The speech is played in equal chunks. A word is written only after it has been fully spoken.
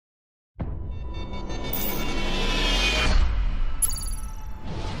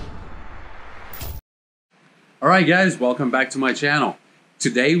Alright guys, welcome back to my channel.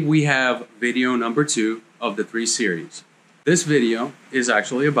 Today we have video number 2 of the 3 series. This video is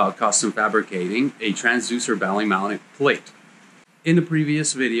actually about custom fabricating a transducer belly mounted plate. In the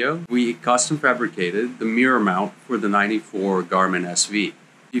previous video, we custom fabricated the mirror mount for the 94 Garmin SV.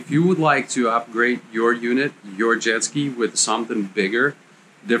 If you would like to upgrade your unit, your Jetski with something bigger,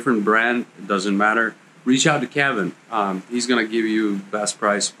 different brand, it doesn't matter, reach out to Kevin. He's going to give you the best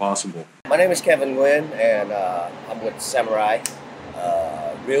price possible. My name is Kevin Nguyen, and I'm with Samurai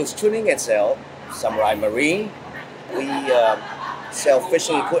Reels Tuning and Sell, Samurai Marine. We sell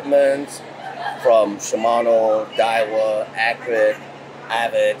fishing equipment from Shimano, Daiwa, Accurate,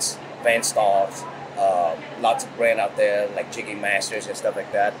 Avids, Van Stars, lots of brands out there like Jigging Masters and stuff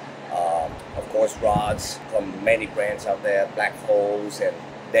like that. Of course, rods from many brands out there, Black Holes, and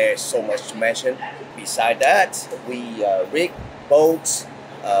there's so much to mention. Beside that, we rig boats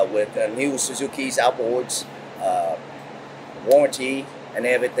with new Suzuki's outboards, warranty and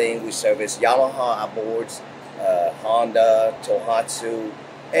everything. We service Yamaha outboards, Honda, Tohatsu,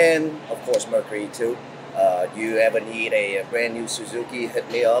 and of course Mercury too. You ever need a brand new Suzuki, hit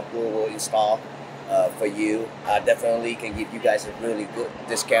me up, we will install for you. I definitely can give you guys a really good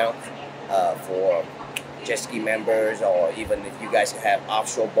discount for Jetski members, or even if you guys have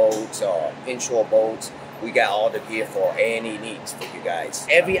offshore boats or inshore boats, we got all the gear for any needs for you guys.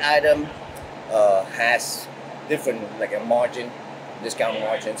 Every item has different like a margin, discount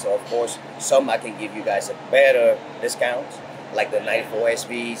margin. So of course, some I can give you guys a better discount, like the 94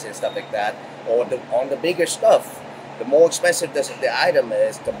 SVs and stuff like that. Or on the bigger stuff, the more expensive the item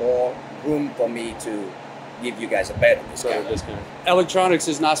is, the more room for me to give you guys a better discount. Electronics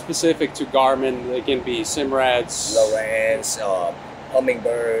is not specific to Garmin. It can be Simrads, Lowrance,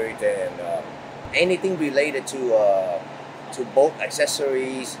 Hummingbird, and anything related to boat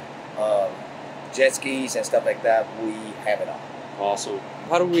accessories, jet skis and stuff like that. We have it all. Awesome.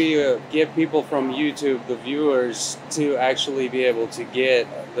 How do we get people from YouTube, the viewers, to actually be able to get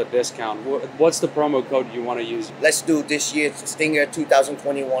the discount? What's the promo code you want to use? Let's do this year's Stinger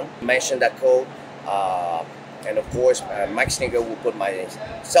 2021. Mention that code. And of course, Mike Stinger will put my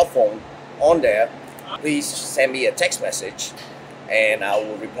cell phone on there. Please send me a text message and I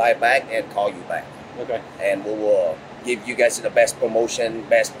will reply back and call you back. Okay. And we will give you guys the best promotion,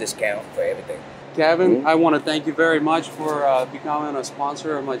 best discount for everything. Kevin, I want to thank you very much for becoming a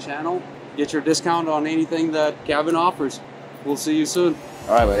sponsor of my channel. Get your discount on anything that Kevin offers. We'll see you soon.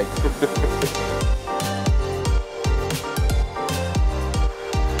 All right, buddy.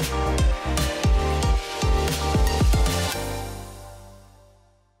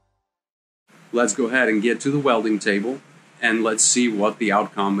 Let's go ahead and get to the welding table and let's see what the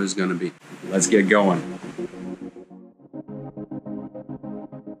outcome is going to be. Let's get going.